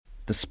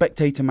The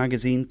Spectator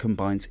magazine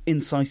combines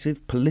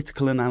incisive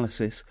political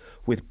analysis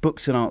with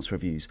books and arts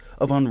reviews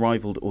of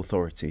unrivalled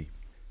authority.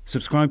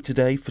 Subscribe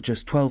today for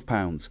just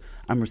 £12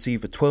 and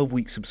receive a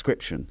 12-week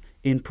subscription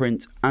in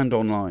print and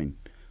online,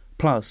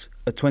 plus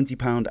a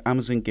 £20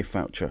 Amazon gift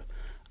voucher,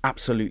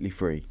 absolutely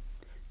free.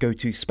 Go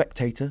to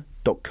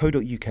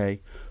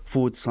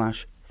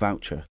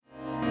spectator.co.uk/voucher.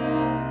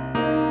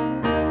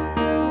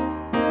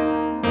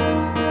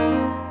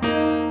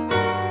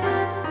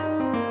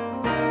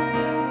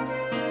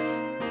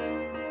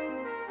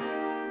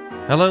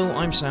 Hello,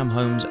 I'm Sam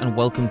Holmes and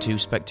welcome to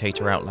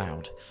Spectator Out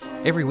Loud.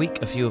 Every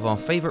week, a few of our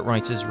favourite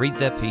writers read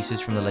their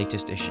pieces from the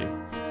latest issue.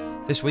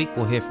 This week,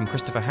 we'll hear from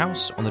Christopher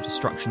House on the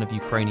destruction of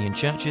Ukrainian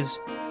churches,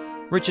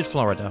 Richard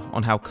Florida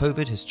on how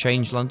COVID has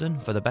changed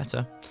London for the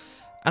better,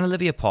 and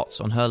Olivia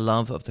Potts on her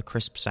love of the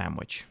crisp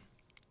sandwich.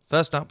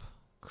 First up,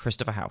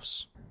 Christopher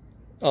House.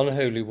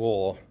 Unholy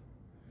War.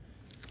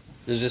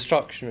 The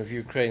destruction of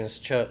Ukraine's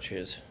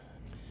churches.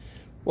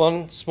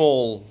 One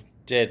small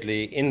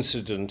deadly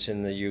incident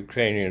in the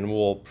Ukrainian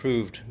war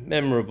proved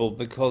memorable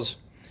because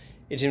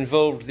it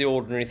involved the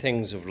ordinary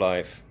things of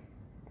life.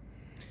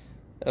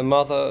 A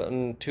mother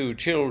and two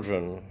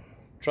children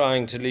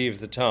trying to leave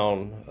the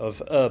town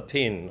of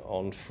Irpin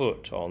on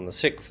foot on the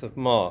 6th of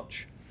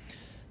March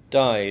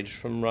died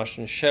from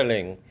Russian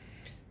shelling.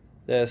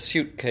 Their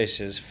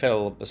suitcases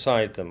fell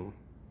beside them,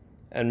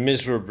 and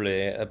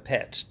miserably a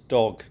pet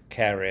dog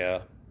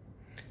carrier.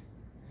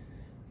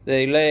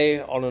 They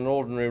lay on an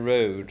ordinary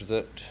road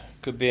that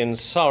could be in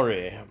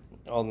Surrey,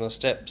 on the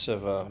steps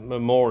of a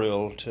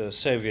memorial to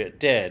Soviet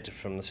dead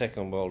from the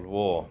Second World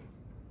War.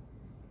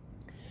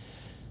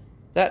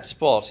 That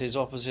spot is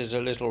opposite a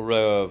little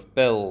row of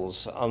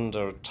bells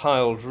under a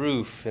tiled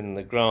roof in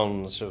the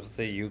grounds of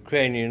the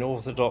Ukrainian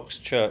Orthodox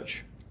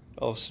Church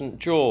of St.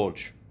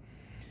 George.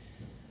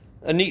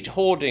 A neat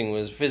hoarding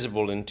was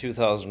visible in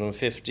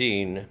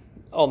 2015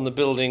 on the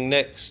building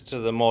next to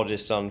the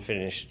modest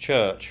unfinished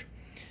church,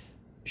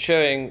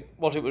 showing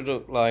what it would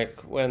look like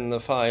when the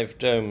 5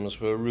 domes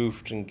were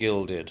roofed and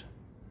gilded.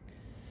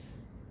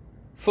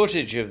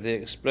 Footage of the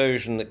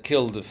explosion that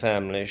killed the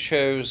family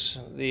shows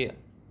the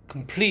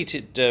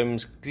completed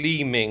domes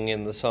gleaming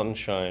in the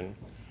sunshine,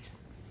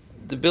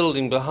 the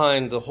building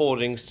behind the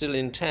hoarding still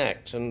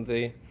intact, and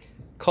the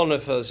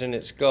conifers in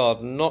its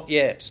garden not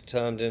yet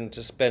turned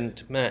into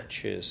spent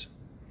matches.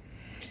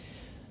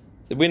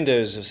 The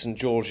windows of St.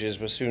 George's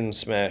were soon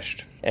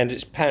smashed, and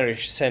its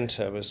parish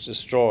centre was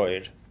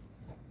destroyed.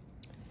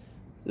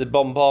 The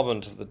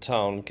bombardment of the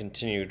town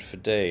continued for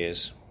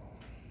days.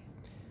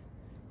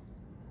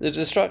 The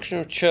destruction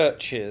of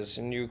churches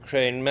in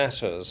Ukraine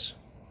matters.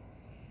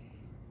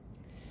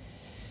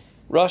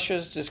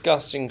 Russia's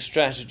disgusting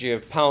strategy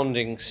of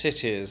pounding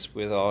cities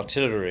with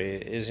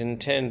artillery is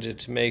intended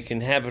to make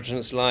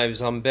inhabitants' lives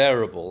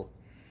unbearable,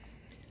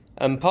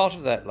 and part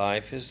of that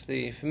life is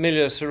the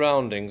familiar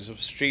surroundings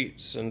of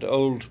streets and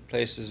old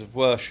places of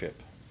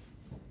worship.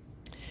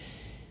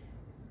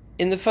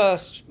 In the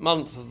first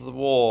month of the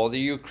war, the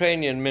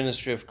Ukrainian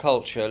Ministry of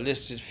Culture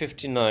listed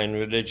 59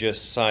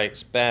 religious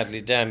sites badly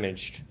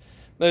damaged,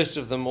 most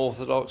of them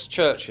Orthodox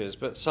churches,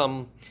 but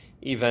some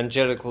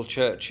evangelical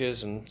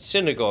churches and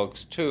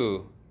synagogues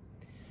too.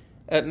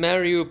 At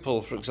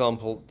Mariupol, for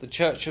example, the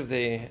Church of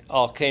the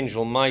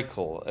Archangel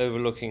Michael,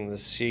 overlooking the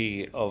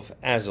Sea of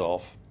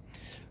Azov,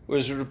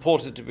 was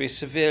reported to be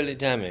severely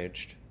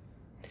damaged.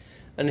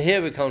 And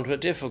here we come to a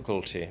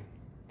difficulty.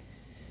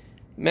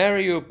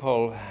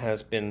 Mariupol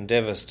has been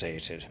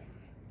devastated,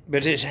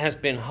 but it has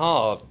been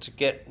hard to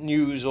get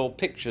news or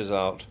pictures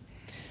out.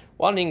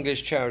 One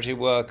English charity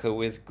worker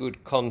with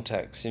good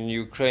contacts in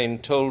Ukraine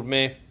told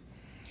me,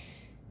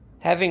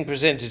 having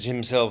presented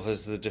himself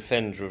as the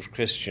defender of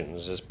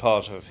Christians as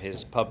part of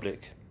his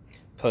public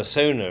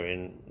persona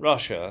in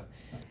Russia,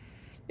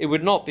 it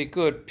would not be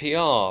good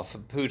PR for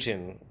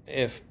Putin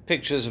if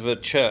pictures of a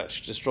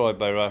church destroyed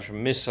by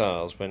Russian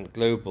missiles went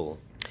global.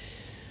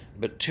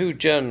 But 2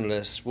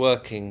 journalists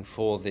working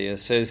for the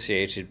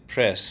Associated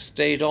Press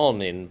stayed on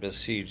in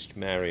besieged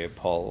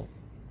Mariupol,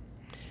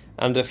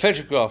 and a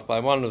photograph by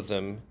one of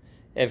them,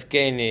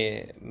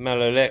 Evgeny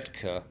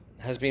Maloletka,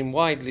 has been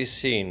widely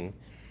seen.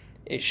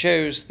 It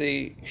shows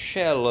the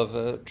shell of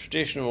a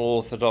traditional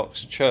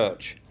Orthodox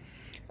church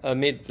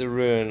amid the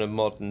ruin of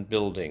modern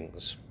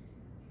buildings.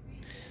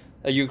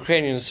 A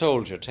Ukrainian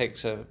soldier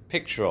takes a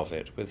picture of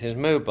it with his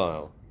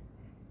mobile.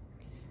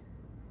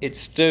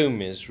 Its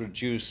dome is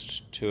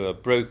reduced to a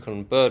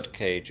broken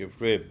birdcage of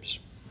ribs.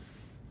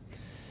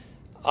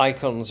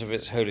 Icons of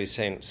its holy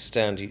saints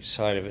stand each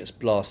side of its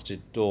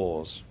blasted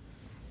doors.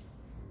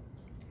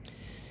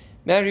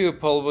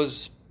 Mariupol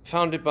was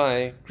founded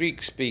by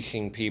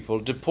Greek-speaking people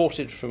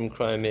deported from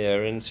Crimea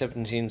in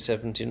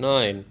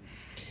 1779.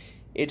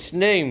 Its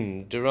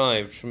name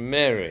derived from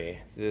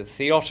Mary, the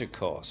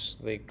Theotokos,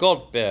 the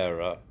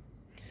God-bearer,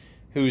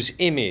 whose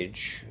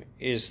image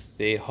is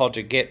the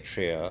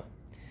Hodegetria,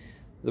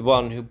 the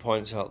one who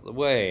points out the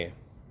way.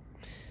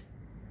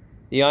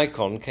 The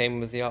icon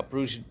came with the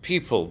uprooted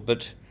people,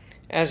 but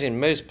as in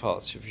most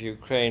parts of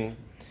Ukraine,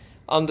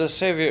 Under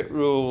Soviet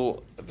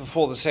rule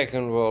before the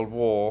Second World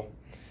War,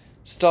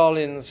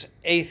 Stalin's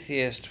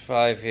atheist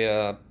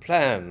 5-year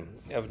plan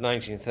of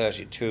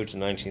 1932 to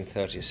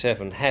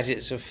 1937 had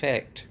its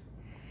effect.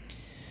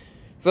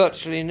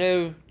 Virtually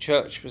no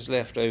church was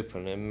left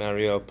open in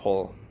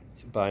Mariupol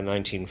by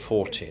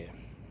 1940.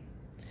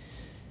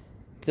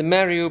 The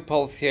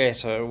Mariupol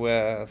theatre,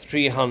 where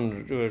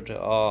 300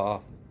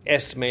 are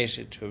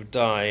estimated to have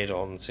died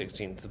on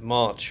 16th of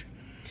March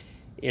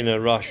in a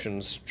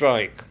Russian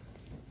strike,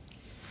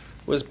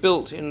 was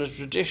built in a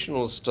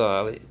traditional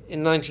style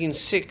in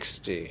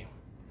 1960,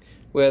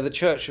 where the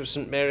Church of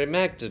St. Mary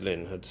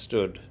Magdalene had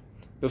stood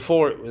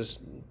before it was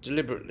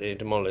deliberately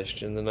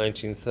demolished in the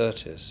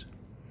 1930s.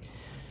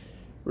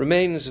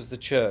 Remains of the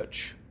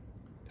church,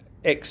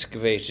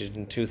 excavated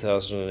in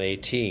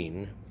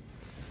 2018,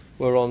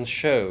 were on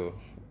show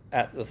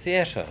at the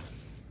theatre.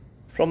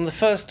 From the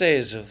first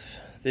days of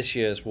this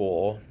year's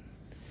war,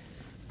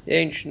 the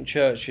ancient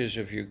churches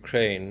of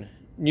Ukraine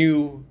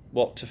knew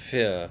what to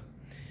fear.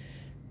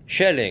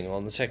 Shelling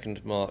on the 2nd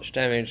of March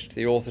damaged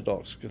the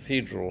Orthodox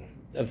Cathedral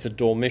of the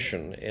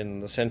Dormition in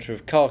the centre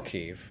of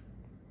Kharkiv,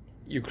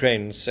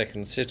 Ukraine's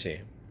second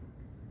city.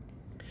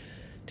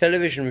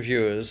 Television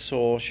viewers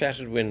saw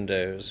shattered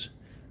windows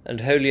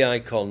and holy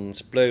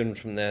icons blown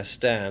from their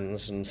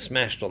stands and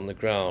smashed on the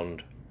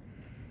ground.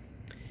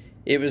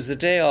 It was the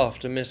day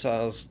after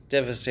missiles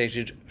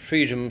devastated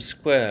Freedom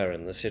Square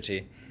in the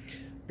city,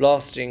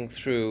 blasting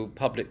through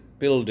public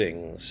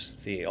buildings,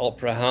 the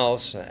Opera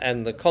House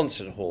and the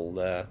concert hall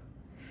there.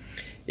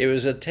 It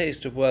was a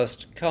taste of worse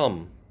to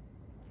come.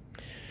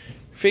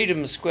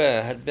 Freedom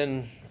Square had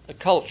been a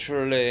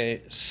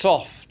culturally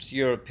soft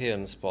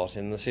European spot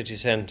in the city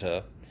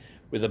centre,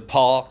 with a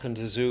park and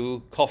a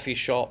zoo, coffee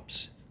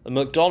shops, a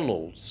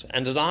McDonald's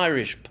and an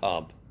Irish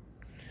pub.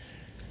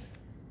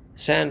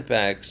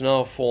 Sandbags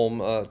now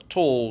form a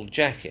tall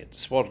jacket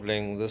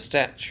swaddling the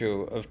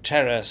statue of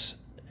Taras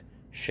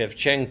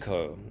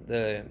Shevchenko,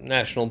 the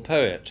national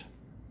poet.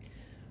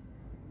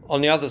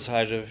 On the other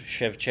side of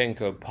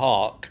Shevchenko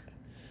Park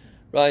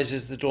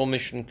rises the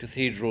Dormition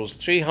Cathedral's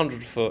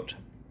 300-foot,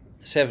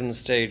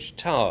 7-stage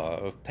tower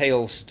of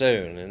pale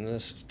stone in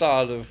the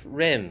style of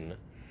Wren,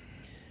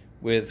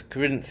 with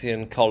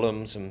Corinthian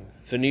columns and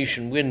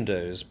Venetian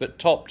windows, but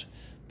topped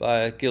by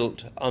a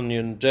gilt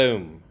onion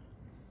dome.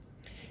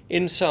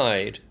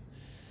 Inside,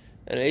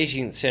 an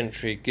 18th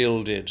century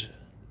gilded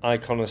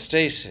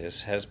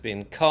iconostasis has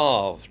been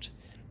carved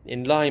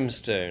in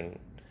limestone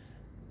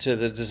to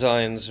the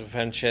designs of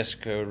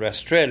Francesco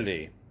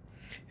Rastrelli,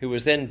 who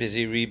was then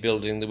busy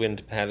rebuilding the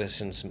Winter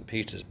Palace in St.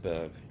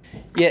 Petersburg.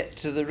 Yet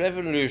to the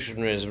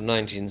revolutionaries of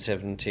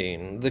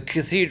 1917, the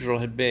cathedral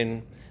had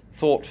been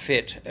thought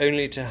fit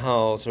only to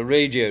house a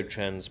radio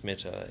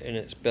transmitter in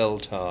its bell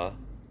tower.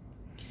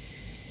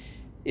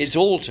 Its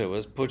altar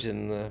was put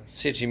in the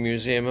City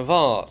Museum of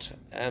Art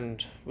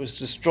and was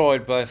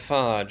destroyed by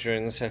fire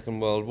during the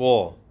Second World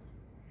War.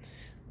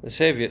 The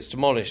Soviets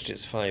demolished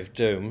its 5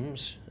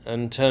 domes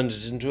and turned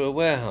it into a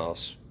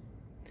warehouse.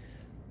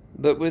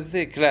 But with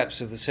the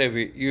collapse of the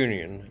Soviet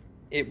Union,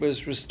 it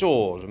was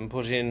restored and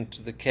put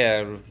into the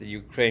care of the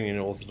Ukrainian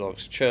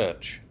Orthodox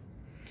Church.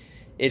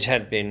 It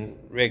had been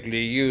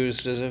regularly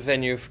used as a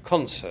venue for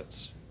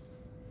concerts.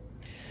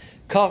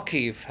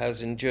 Kharkiv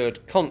has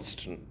endured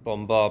constant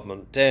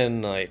bombardment day and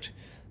night.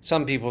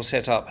 Some people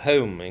set up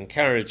home in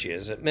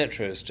carriages at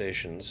metro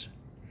stations.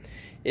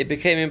 It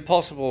became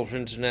impossible for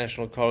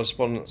international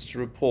correspondents to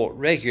report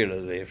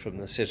regularly from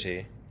the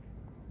city.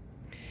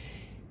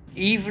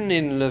 Even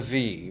in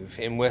Lviv,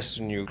 in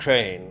western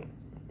Ukraine,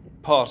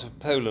 part of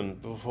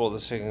Poland before the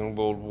Second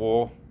World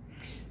War,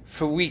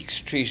 for weeks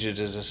treated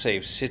as a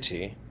safe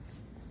city,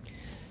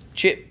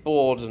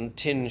 chipboard and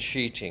tin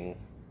sheeting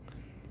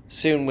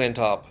soon went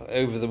up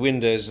over the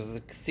windows of the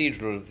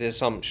Cathedral of the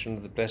Assumption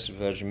of the Blessed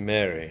Virgin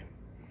Mary,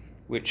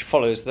 which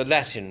follows the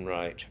Latin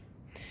Rite.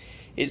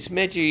 Its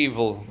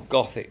medieval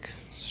Gothic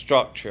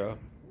structure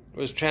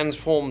was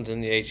transformed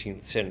in the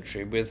 18th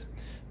century with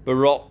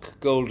Baroque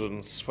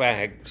golden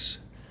swags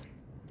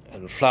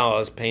and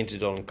flowers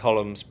painted on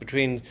columns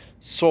between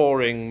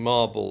soaring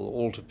marble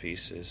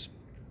altarpieces.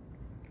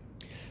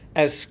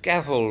 As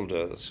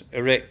scaffolders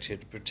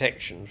erected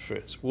protection for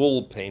its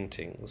wall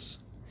paintings,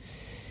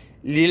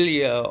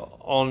 Lilia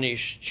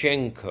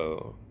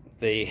Onyshchenko,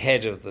 the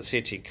head of the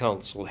City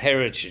Council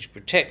Heritage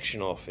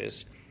Protection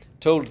Office,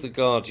 told The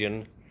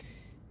Guardian,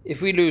 "If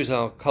we lose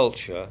our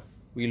culture,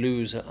 we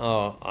lose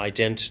our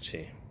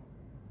identity."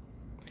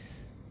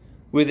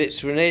 With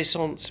its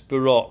Renaissance,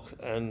 Baroque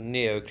and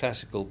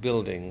neoclassical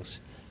buildings,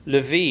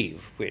 Lviv,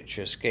 which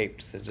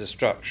escaped the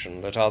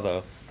destruction that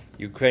other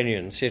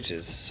Ukrainian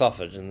cities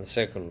suffered in the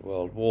Second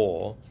World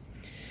War,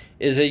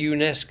 is a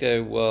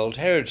UNESCO World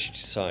Heritage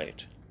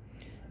Site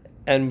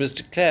and was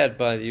declared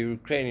by the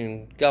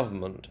Ukrainian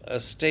government a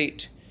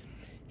state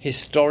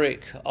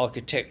historic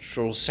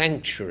architectural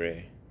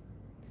sanctuary.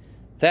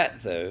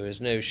 That, though, is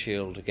no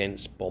shield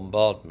against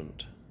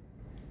bombardment.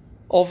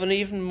 Of an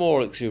even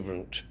more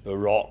exuberant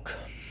Baroque,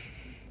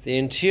 The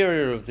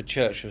interior of the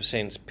Church of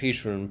Saints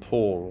Peter and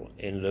Paul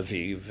in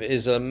Lviv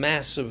is a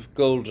mass of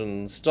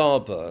golden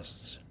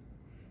starbursts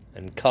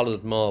and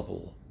coloured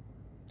marble.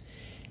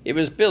 It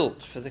was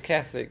built for the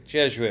Catholic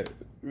Jesuit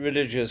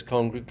religious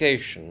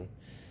congregation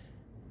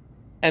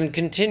and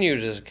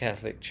continued as a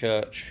Catholic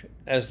church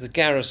as the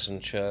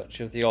garrison church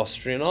of the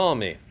Austrian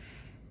army.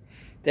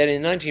 Then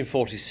in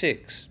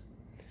 1946,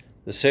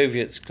 the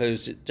Soviets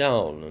closed it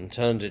down and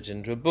turned it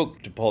into a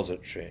book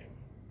depository.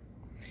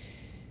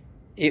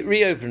 It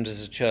reopened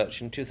as a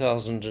church in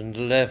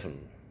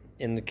 2011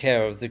 in the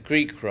care of the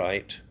Greek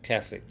Rite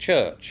Catholic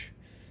Church,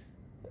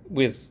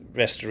 with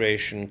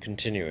restoration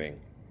continuing.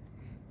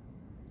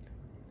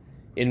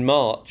 In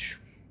March,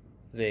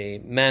 the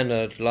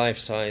mannered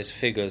life-size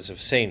figures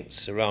of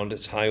saints around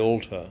its high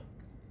altar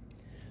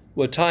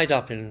were tied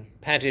up in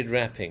padded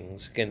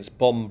wrappings against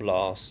bomb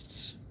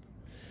blasts,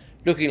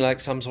 looking like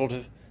some sort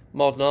of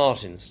modern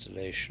art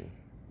installation.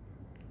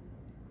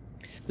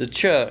 The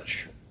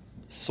church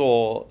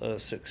saw a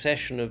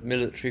succession of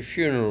military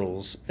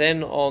funerals.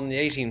 Then, on the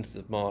 18th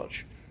of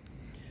March,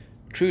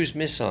 cruise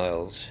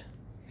missiles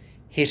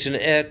hit an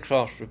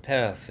aircraft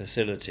repair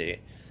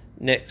facility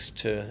next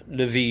to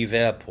Lviv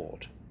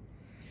airport.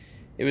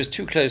 It was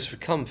too close for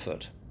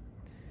comfort.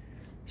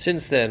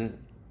 Since then,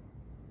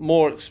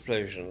 more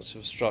explosions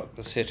have struck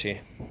the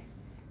city.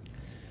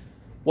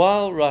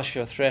 While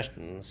Russia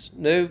threatens,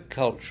 no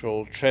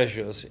cultural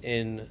treasures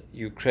in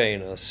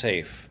Ukraine are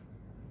safe.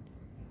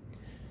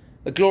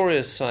 A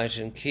glorious site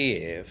in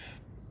Kiev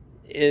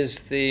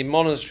is the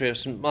monastery of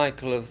St.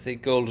 Michael of the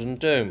Golden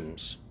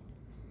Domes.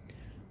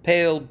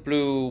 Pale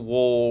blue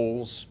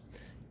walls,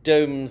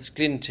 domes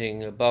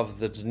glinting above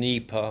the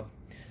Dnieper.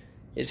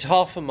 It's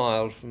half a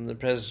mile from the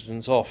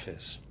president's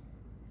office.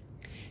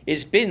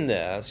 It's been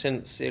there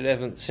since the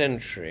 11th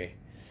century,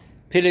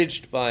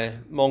 pillaged by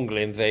Mongol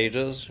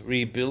invaders,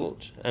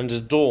 rebuilt and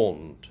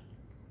adorned.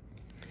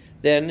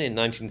 Then, in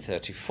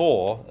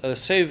 1934, a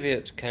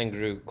Soviet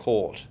kangaroo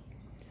court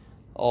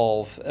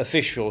of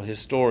official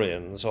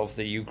historians of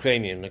the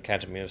Ukrainian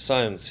Academy of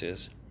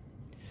Sciences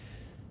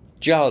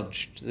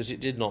judged that it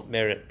did not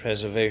merit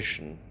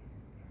preservation.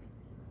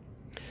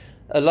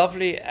 A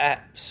lovely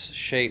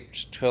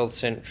apse-shaped 12th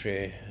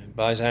century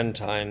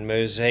Byzantine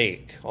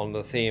mosaic on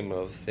the theme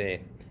of the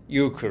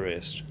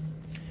Eucharist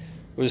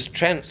was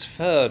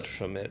transferred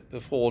from it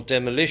before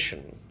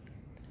demolition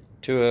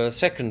to a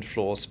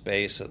second-floor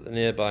space at the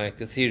nearby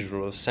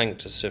Cathedral of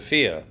Sancta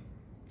Sophia.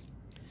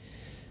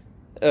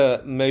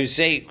 A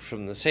mosaic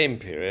from the same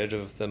period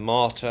of the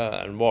martyr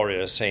and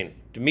warrior Saint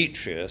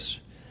Demetrius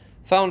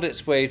found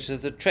its way to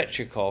the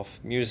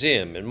Tretyakov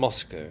Museum in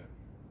Moscow.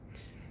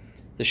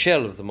 The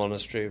shell of the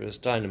monastery was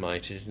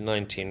dynamited in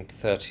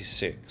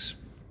 1936.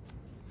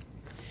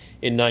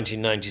 In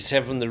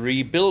 1997, the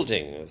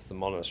rebuilding of the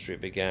monastery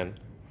began.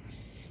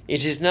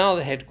 It is now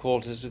the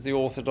headquarters of the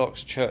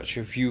Orthodox Church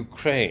of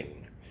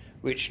Ukraine,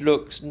 which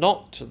looks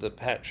not to the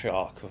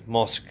Patriarch of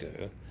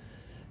Moscow,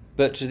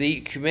 but to the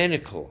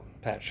Ecumenical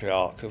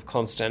Patriarch of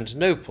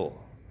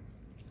Constantinople.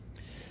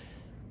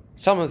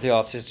 Some of the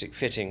artistic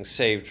fittings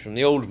saved from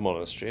the old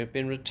monastery have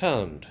been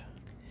returned.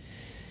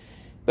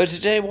 But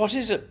today what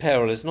is at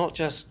peril is not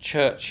just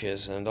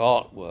churches and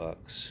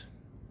artworks.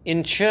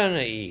 In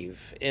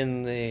Chernihiv,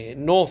 in the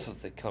north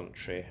of the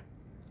country,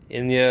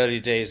 in the early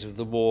days of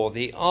the war,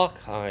 the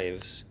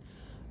archives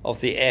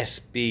of the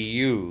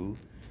SBU,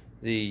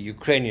 the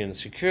Ukrainian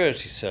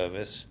Security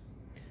Service,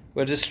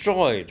 were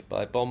destroyed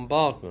by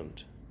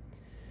bombardment.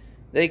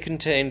 They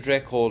contained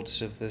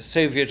records of the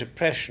Soviet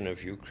oppression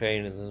of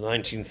Ukraine in the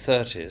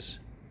 1930s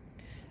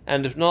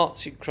and of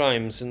Nazi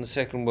crimes in the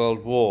Second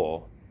World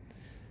War.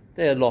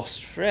 They are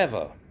lost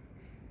forever.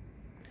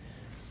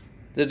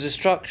 The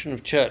destruction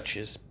of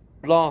churches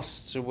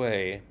blasts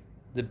away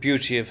the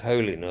beauty of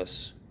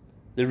holiness,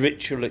 the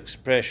ritual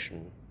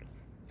expression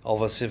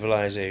of a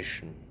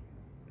civilization.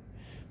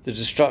 The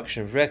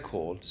destruction of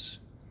records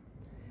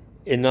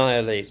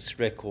annihilates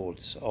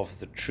records of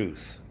the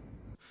truth.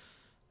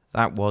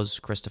 That was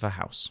Christopher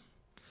House.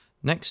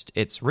 Next,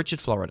 it's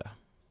Richard Florida.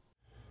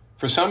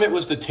 For some, it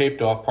was the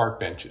taped-off park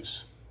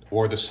benches,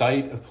 or the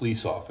sight of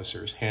police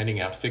officers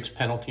handing out fixed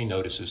penalty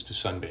notices to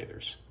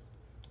sunbathers.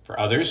 For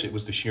others, it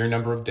was the sheer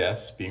number of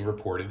deaths being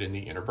reported in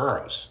the inner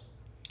boroughs.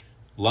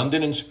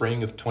 London in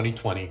spring of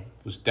 2020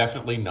 was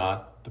definitely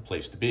not the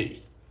place to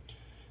be.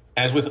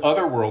 As with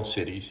other world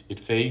cities, it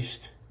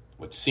faced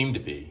what seemed to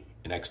be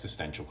an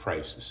existential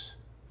crisis.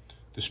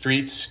 The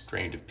streets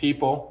drained of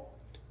people,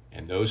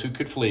 and those who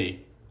could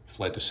flee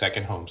fled to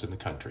second homes in the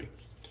country.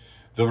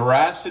 The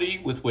veracity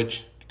with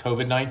which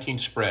COVID-19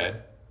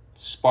 spread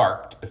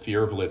sparked a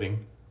fear of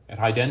living at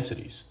high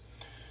densities.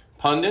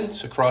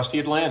 Pundits across the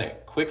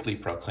Atlantic quickly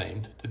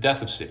proclaimed the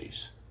death of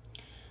cities.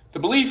 The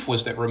belief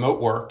was that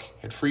remote work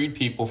had freed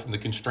people from the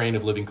constraint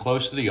of living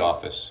close to the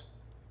office.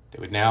 They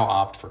would now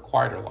opt for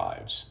quieter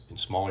lives in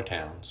smaller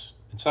towns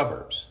and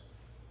suburbs.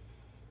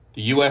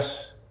 The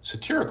U.S.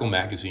 satirical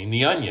magazine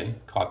The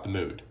Onion caught the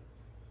mood.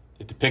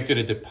 It depicted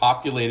a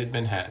depopulated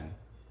Manhattan,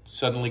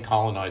 suddenly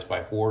colonized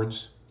by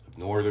hordes of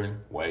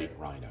northern white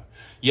rhino.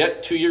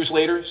 Yet 2 years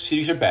later,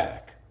 cities are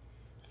back,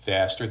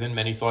 faster than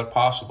many thought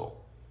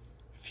possible,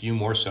 few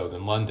more so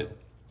than London.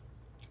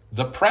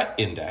 The Pret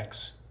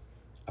Index,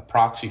 a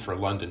proxy for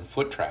London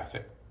foot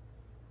traffic,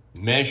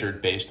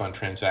 measured based on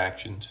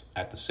transactions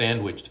at the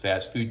sandwiched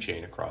fast food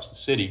chain across the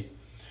city,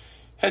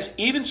 has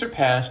even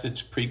surpassed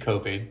its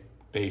pre-COVID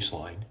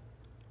baseline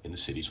in the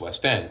city's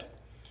West End.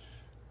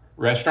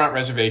 Restaurant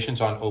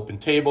reservations on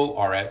OpenTable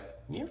are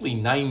at nearly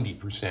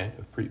 90%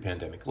 of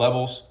pre-pandemic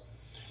levels.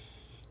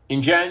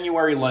 In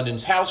January,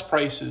 London's house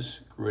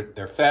prices grew at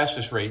their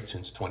fastest rate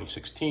since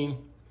 2016,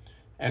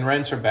 and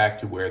rents are back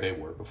to where they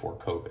were before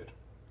COVID.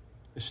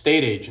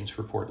 Estate agents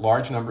report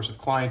large numbers of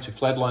clients who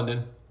fled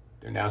London.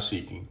 They're now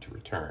seeking to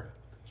return.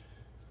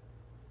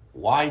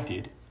 Why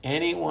did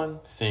anyone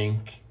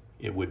think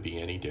it would be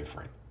any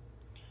different?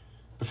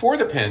 Before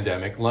the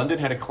pandemic, London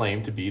had a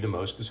claim to be the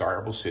most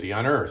desirable city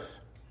on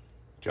earth,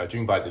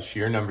 judging by the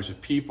sheer numbers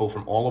of people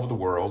from all over the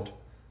world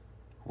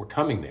who were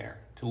coming there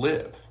to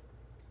live.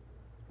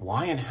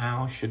 Why and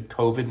how should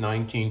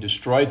COVID-19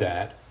 destroy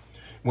that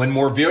when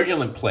more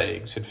virulent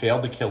plagues had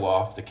failed to kill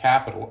off the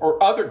capital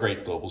or other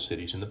great global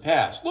cities in the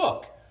past?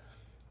 Look,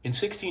 in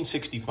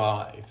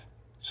 1665,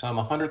 some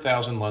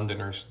 100,000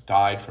 Londoners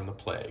died from the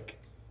plague.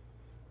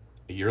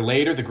 A year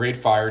later, the Great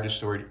Fire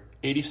destroyed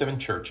 87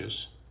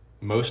 churches,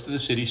 most of the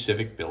city's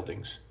civic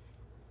buildings,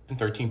 and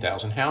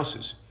 13,000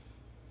 houses.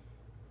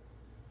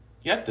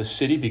 Yet the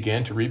city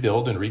began to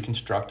rebuild and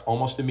reconstruct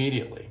almost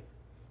immediately,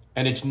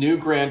 and its new,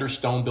 grander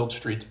stone-built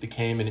streets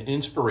became an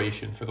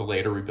inspiration for the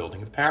later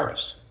rebuilding of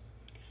Paris.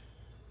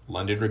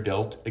 London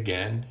rebuilt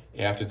again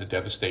after the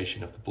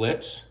devastation of the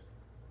Blitz,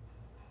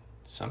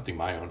 something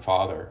my own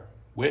father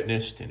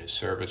witnessed in his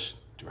service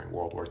during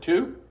World War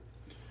II,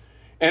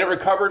 and it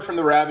recovered from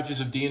the ravages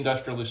of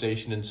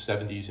deindustrialization in the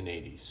 70s and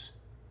 80s,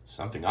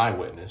 something I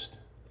witnessed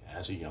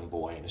as a young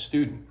boy and a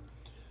student.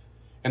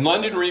 And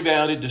London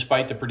rebounded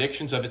despite the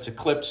predictions of its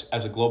eclipse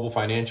as a global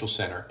financial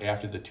center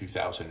after the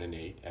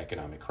 2008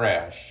 economic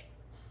crash,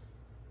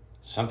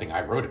 something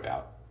I wrote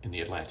about in the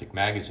Atlantic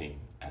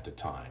magazine at the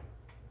time.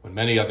 When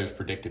many others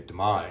predicted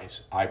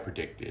demise, I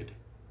predicted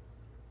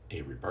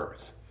a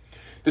rebirth.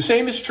 The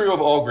same is true of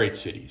all great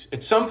cities.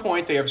 At some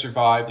point, they have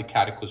survived the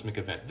cataclysmic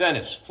event.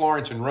 Venice,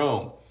 Florence, and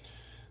Rome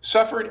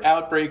suffered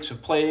outbreaks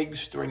of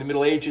plagues during the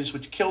Middle Ages,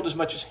 which killed as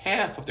much as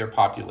half of their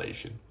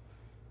population.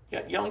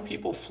 Yet young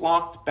people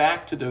flocked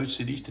back to those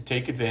cities to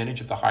take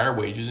advantage of the higher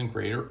wages and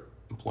greater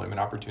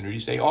employment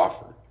opportunities they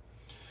offered.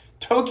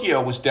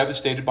 Tokyo was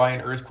devastated by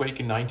an earthquake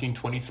in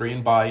 1923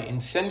 and by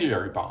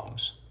incendiary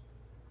bombs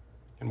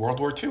in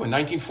World War II in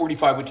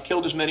 1945, which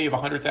killed as many of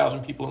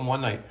 100,000 people in one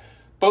night.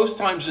 Both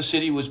times the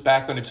city was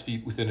back on its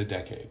feet within a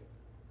decade.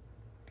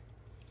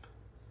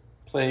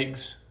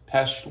 Plagues,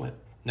 pestilence,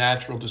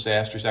 natural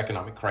disasters,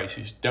 economic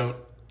crises don't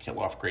kill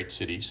off great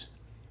cities.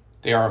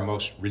 They are our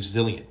most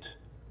resilient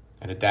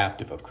and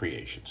adaptive of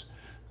creations.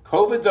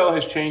 COVID, though,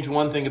 has changed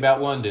one thing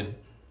about London.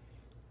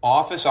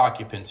 Office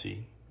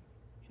occupancy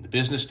in the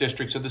business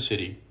districts of the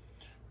city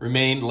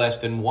remained less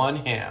than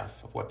one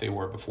half of what they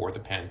were before the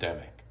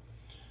pandemic.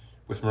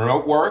 With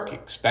remote work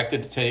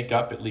expected to take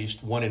up at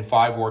least 1 in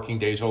 5 working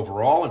days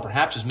overall, and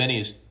perhaps as many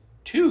as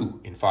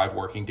 2 in 5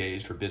 working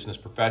days for business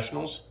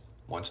professionals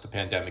once the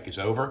pandemic is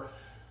over,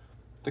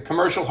 the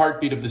commercial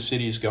heartbeat of the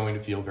city is going to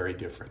feel very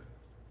different.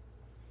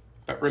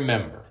 But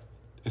remember,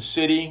 a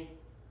city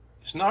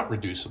is not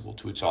reducible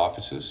to its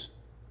offices,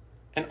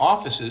 and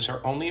offices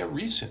are only a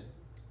recent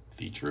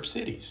feature of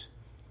cities.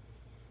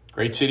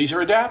 Great cities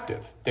are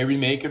adaptive. They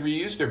remake and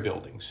reuse their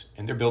buildings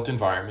and their built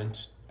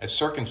environments as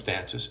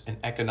circumstances and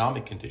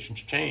economic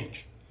conditions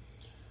change.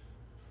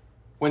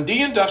 When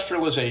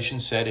deindustrialization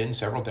set in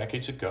several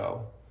decades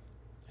ago,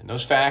 and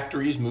those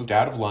factories moved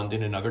out of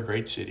London and other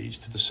great cities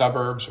to the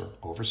suburbs or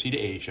overseas to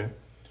Asia,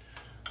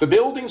 the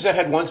buildings that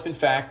had once been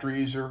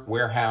factories or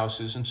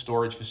warehouses and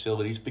storage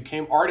facilities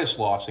became artist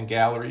lofts and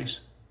galleries.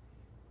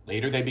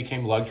 Later, they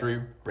became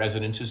luxury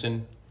residences,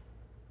 and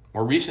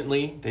more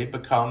recently, they've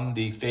become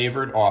the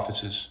favored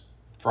offices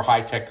for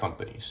high-tech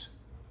companies.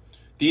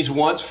 These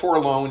once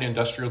forlorn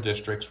industrial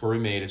districts were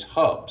remade as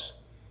hubs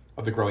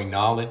of the growing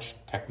knowledge,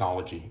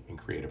 technology, and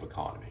creative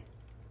economy.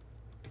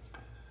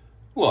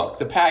 Look,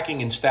 the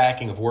packing and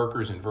stacking of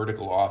workers in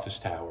vertical office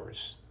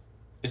towers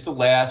is the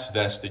last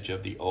vestige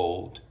of the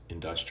old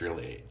industrial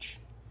age.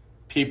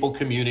 People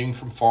commuting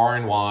from far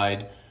and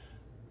wide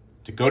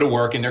to go to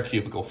work in their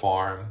cubicle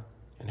farm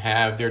and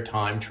have their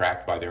time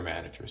tracked by their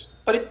managers.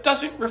 But it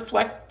doesn't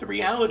reflect the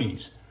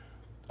realities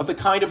of the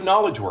kind of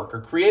knowledge work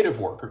or creative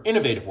work or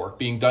innovative work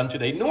being done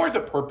today, nor the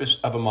purpose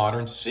of a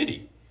modern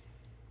city,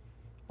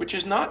 which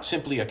is not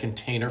simply a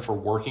container for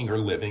working or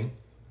living,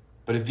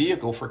 but a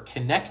vehicle for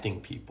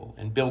connecting people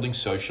and building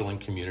social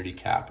and community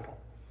capital.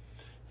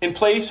 In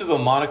place of a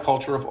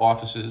monoculture of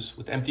offices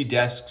with empty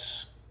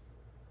desks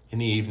in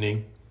the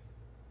evening,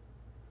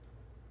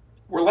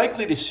 we're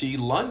likely to see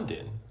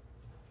London,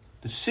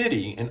 the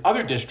city, and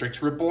other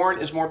districts reborn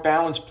as more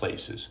balanced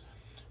places,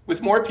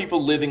 with more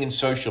people living and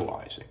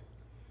socializing.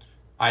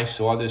 I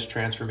saw this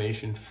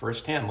transformation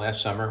firsthand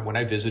last summer when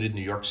I visited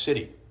New York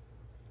City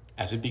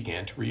as it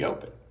began to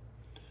reopen.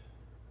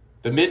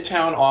 The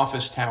Midtown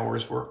office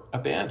towers were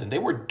abandoned. They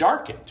were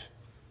darkened.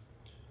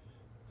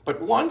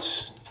 But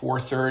once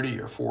 4:30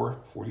 or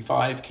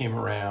 4:45 came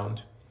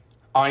around,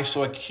 I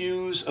saw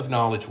queues of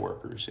knowledge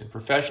workers in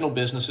professional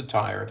business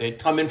attire. They'd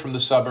come in from the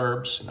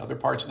suburbs and other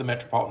parts of the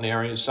metropolitan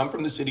areas, some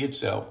from the city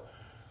itself.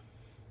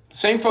 The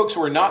same folks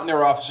who were not in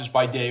their offices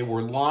by day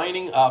were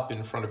lining up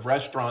in front of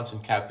restaurants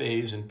and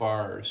cafes and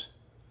bars.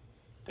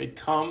 They'd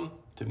come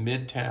to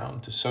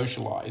Midtown to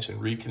socialize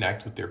and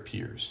reconnect with their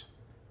peers.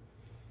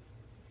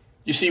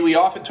 You see, we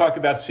often talk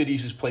about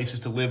cities as places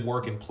to live,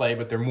 work, and play,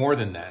 but they're more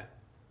than that.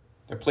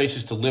 They're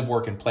places to live,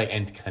 work, and play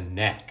and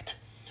connect.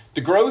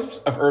 The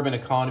growth of urban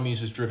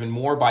economies is driven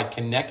more by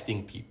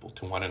connecting people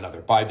to one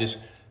another, by this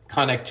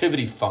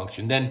connectivity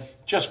function, than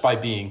just by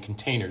being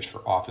containers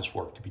for office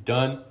work to be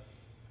done.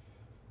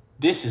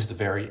 This is the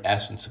very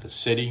essence of a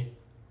city.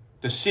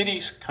 The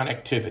city's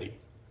connectivity,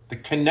 the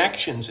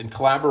connections and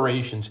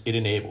collaborations it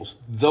enables,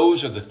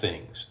 those are the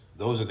things,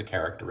 those are the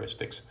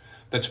characteristics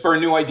that spur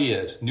new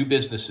ideas, new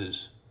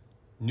businesses,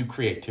 new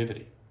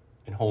creativity,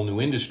 and whole new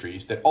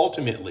industries that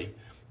ultimately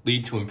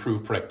lead to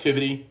improved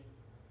productivity,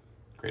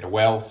 greater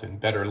wealth,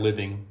 and better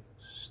living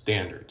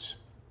standards.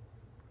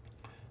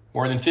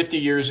 More than 50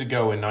 years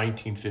ago in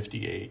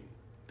 1958,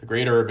 the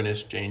great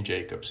urbanist Jane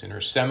Jacobs, in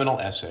her seminal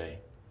essay,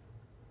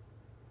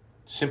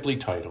 simply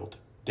titled,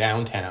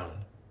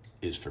 "Downtown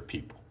is for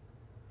People."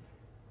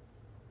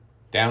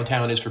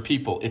 Downtown is for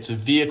people. It's a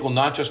vehicle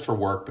not just for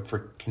work, but for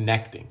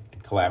connecting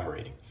and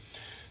collaborating.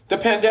 The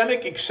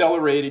pandemic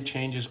accelerated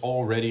changes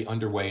already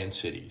underway in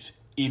cities.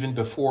 Even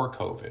before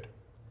COVID,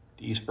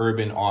 these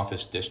urban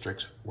office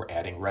districts were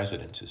adding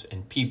residences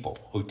and people,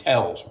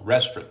 hotels,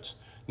 restaurants,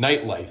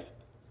 nightlife,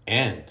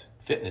 and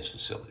fitness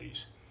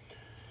facilities.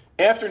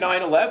 After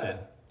 9/11,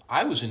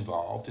 I was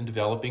involved in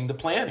developing the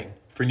planning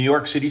for New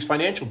York City's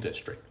financial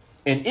district,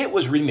 and it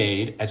was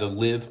remade as a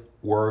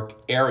live-work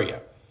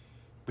area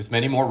with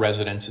many more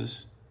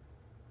residences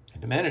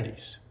and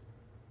amenities.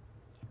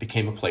 It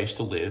became a place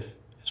to live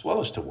as well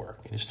as to work,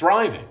 and is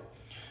thriving.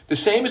 The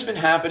same has been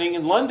happening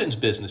in London's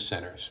business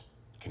centers,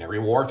 Canary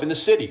Wharf in the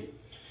city.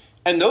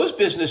 And those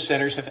business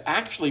centers have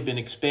actually been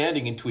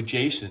expanding into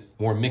adjacent,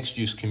 more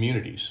mixed-use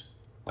communities,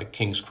 like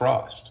King's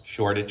Cross,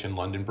 Shoreditch, and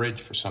London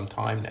Bridge for some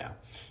time now.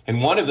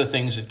 And one of the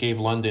things that gave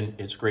London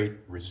its great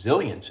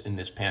resilience in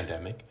this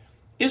pandemic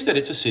is that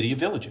it's a city of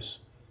villages,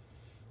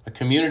 a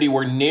community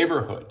where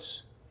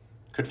neighborhoods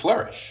could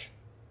flourish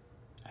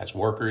as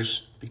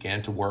workers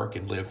began to work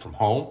and live from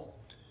home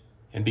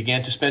and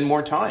began to spend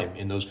more time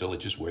in those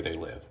villages where they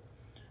live.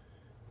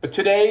 But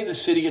today, the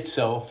city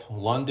itself,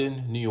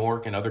 London, New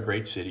York, and other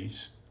great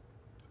cities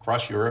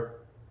across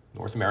Europe,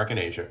 North America, and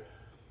Asia,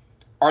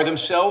 are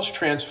themselves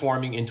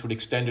transforming into an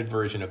extended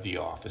version of the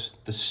office.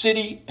 The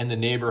city and the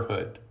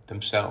neighborhood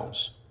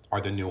themselves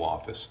are the new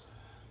office,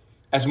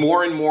 as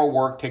more and more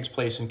work takes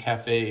place in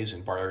cafes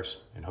and bars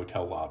and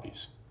hotel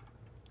lobbies.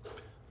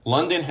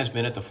 London has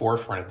been at the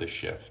forefront of this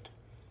shift.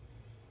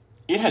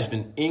 It has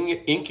been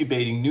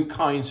incubating new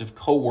kinds of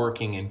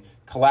co-working and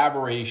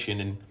collaboration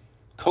and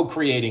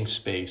co-creating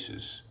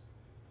spaces.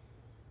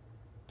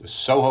 The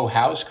Soho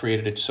House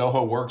created its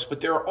Soho Works,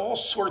 but there are all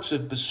sorts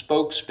of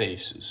bespoke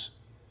spaces,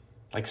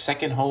 like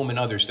Second Home and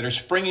others, that are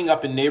springing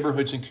up in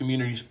neighborhoods and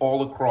communities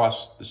all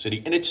across the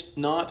city. And it's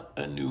not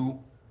a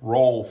new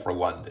role for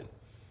London.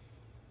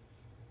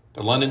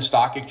 The London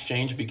Stock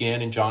Exchange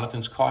began in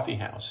Jonathan's Coffee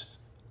House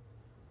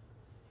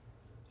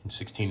in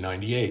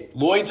 1698.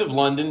 Lloyd's of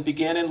London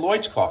began in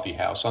Lloyd's Coffee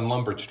House on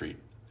Lombard Street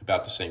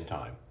about the same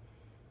time.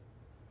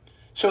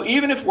 So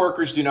even if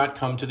workers do not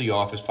come to the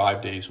office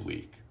 5 days a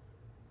week,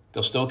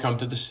 they'll still come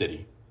to the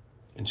city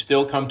and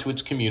still come to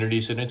its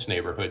communities and its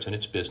neighborhoods and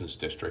its business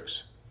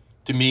districts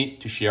to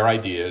meet, to share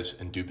ideas,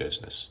 and do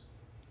business.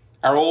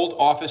 Our old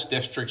office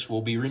districts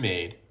will be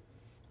remade,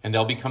 and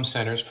they'll become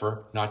centers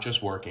for not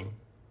just working,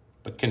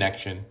 but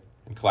connection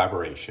and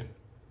collaboration.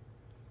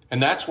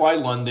 And that's why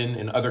London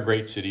and other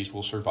great cities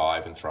will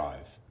survive and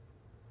thrive.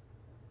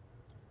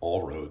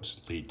 All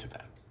roads lead to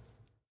them.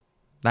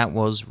 That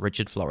was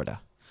Richard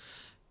Florida.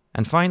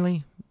 And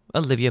finally,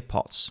 Olivia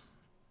Potts.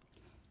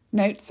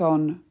 Notes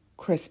on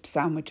crisp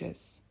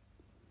sandwiches.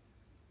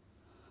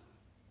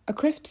 A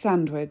crisp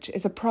sandwich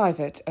is a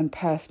private and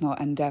personal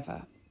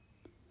endeavour.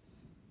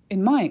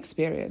 In my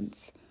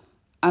experience,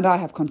 and I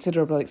have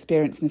considerable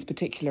experience in this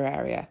particular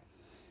area,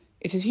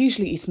 it is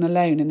usually eaten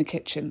alone in the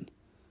kitchen,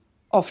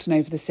 often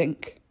over the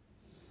sink.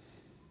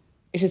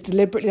 It is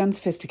deliberately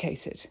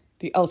unsophisticated,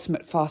 the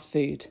ultimate fast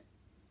food.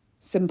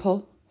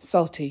 Simple,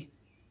 salty,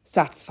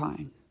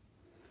 satisfying.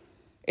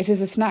 It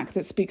is a snack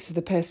that speaks of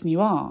the person you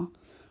are,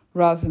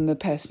 rather than the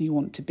person you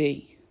want to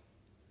be.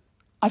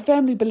 I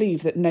firmly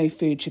believe that no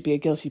food should be a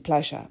guilty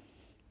pleasure,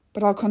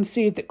 but I'll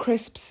concede that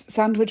crisps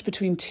sandwiched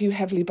between two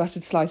heavily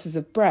buttered slices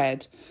of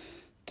bread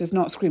does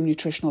not scream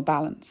nutritional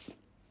balance.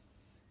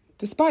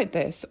 Despite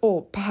this,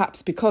 or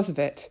perhaps because of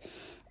it,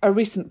 a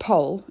recent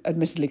poll,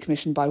 admittedly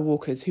commissioned by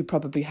Walkers who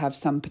probably have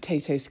some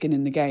potato skin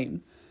in the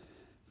game,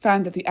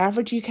 found that the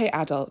average UK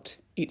adult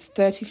eats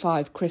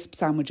 35 crisp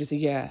sandwiches a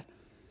year,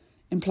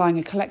 implying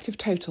a collective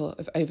total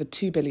of over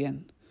 2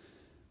 billion,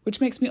 which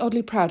makes me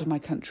oddly proud of my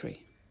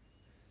country.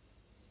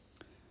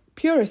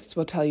 Purists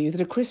will tell you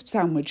that a crisp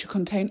sandwich should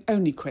contain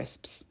only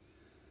crisps,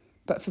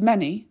 but for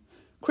many,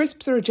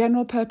 crisps are a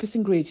general-purpose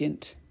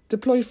ingredient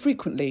deployed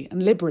frequently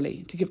and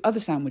liberally to give other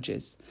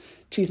sandwiches,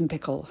 cheese and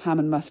pickle, ham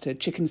and mustard,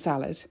 chicken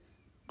salad,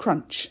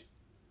 crunch.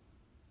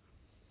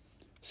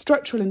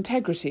 Structural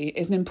integrity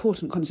is an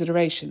important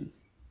consideration.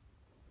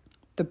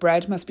 The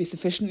bread must be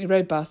sufficiently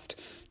robust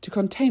to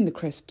contain the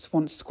crisps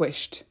once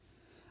squished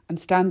and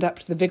stand up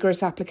to the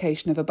vigorous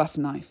application of a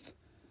butter knife.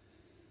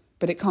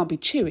 But it can't be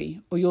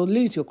chewy or you'll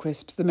lose your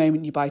crisps the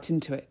moment you bite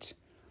into it.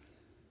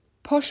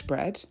 Posh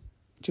bread,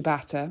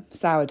 ciabatta,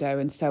 sourdough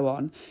and so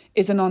on,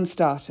 is a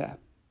non-starter.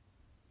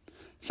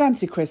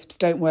 Fancy crisps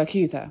don't work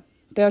either.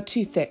 They are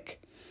too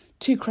thick,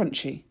 too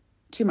crunchy,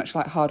 too much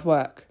like hard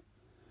work.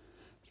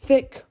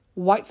 Thick,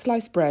 white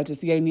sliced bread is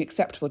the only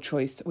acceptable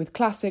choice with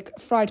classic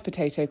fried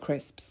potato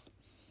crisps.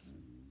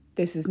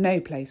 This is no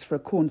place for a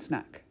corn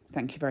snack,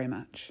 thank you very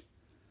much.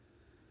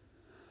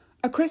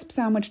 A crisp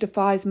sandwich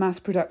defies mass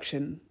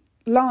production,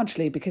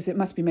 largely because it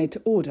must be made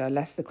to order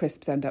lest the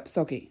crisps end up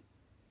soggy.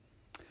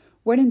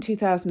 When in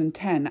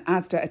 2010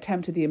 Asda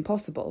attempted the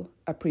impossible,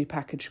 a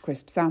pre-packaged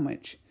crisp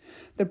sandwich,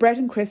 the bread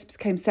and crisps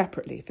came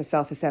separately for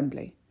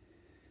self-assembly.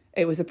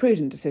 It was a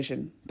prudent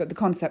decision, but the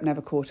concept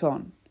never caught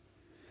on.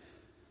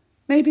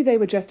 Maybe they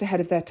were just ahead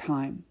of their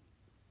time.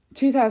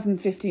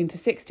 2015 to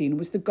 16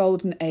 was the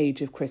golden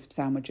age of crisp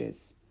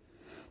sandwiches.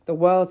 The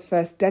world's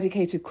first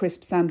dedicated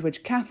crisp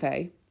sandwich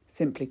cafe,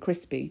 Simply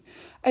Crispy,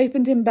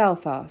 opened in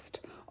Belfast,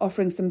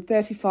 offering some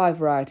 35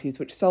 varieties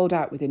which sold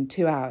out within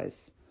 2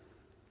 hours.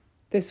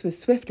 This was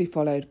swiftly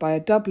followed by a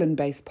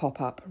Dublin-based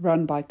pop-up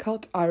run by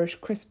cult Irish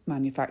crisp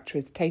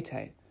manufacturers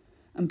Tayto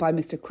and by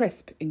Mr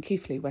Crisp in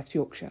Keighley, West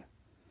Yorkshire.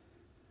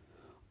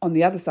 On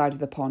the other side of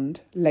the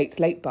pond, Late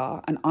Late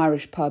Bar, an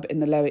Irish pub in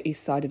the Lower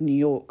East Side of New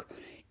York,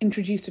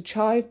 introduced a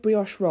chive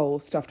brioche roll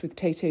stuffed with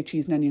Tayto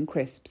cheese and onion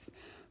crisps,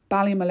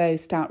 Ballymaloe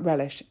stout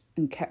relish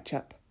and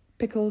ketchup,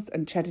 pickles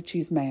and cheddar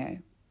cheese mayo.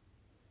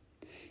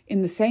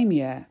 In the same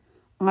year,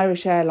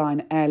 Irish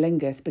airline Aer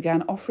Lingus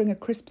began offering a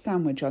crisp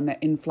sandwich on their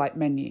in-flight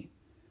menu.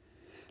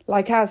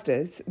 Like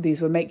Asda's,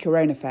 these were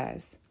make-your-own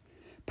affairs.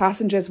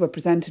 Passengers were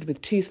presented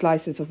with 2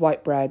 slices of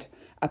white bread,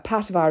 a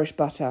pat of Irish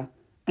butter,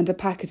 and a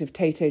packet of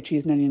Tayto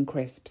cheese and onion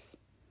crisps.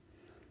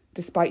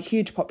 Despite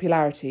huge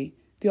popularity,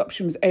 the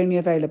option was only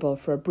available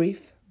for a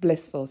brief,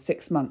 blissful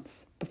 6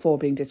 months before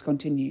being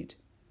discontinued.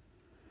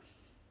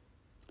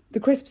 The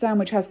crisp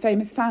sandwich has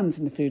famous fans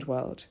in the food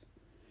world.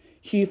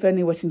 Hugh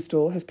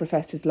Fearnley-Whittingstall has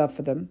professed his love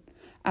for them,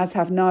 as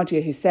have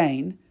Nadia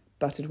Hussain,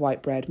 buttered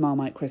white bread,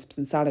 Marmite crisps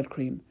and salad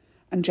cream,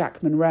 and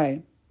Jack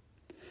Monroe.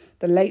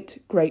 The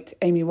late, great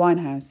Amy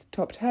Winehouse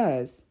topped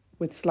hers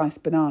with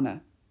sliced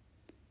banana.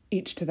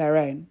 Each to their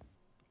own.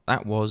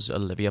 That was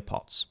Olivia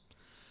Potts.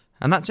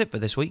 And that's it for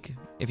this week.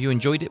 If you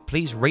enjoyed it,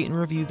 please rate and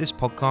review this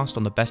podcast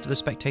on the Best of the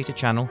Spectator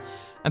channel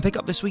and pick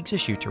up this week's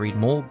issue to read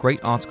more great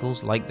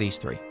articles like these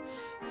 3.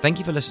 Thank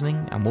you for listening,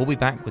 and we'll be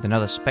back with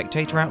another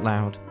Spectator Out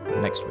Loud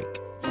next week.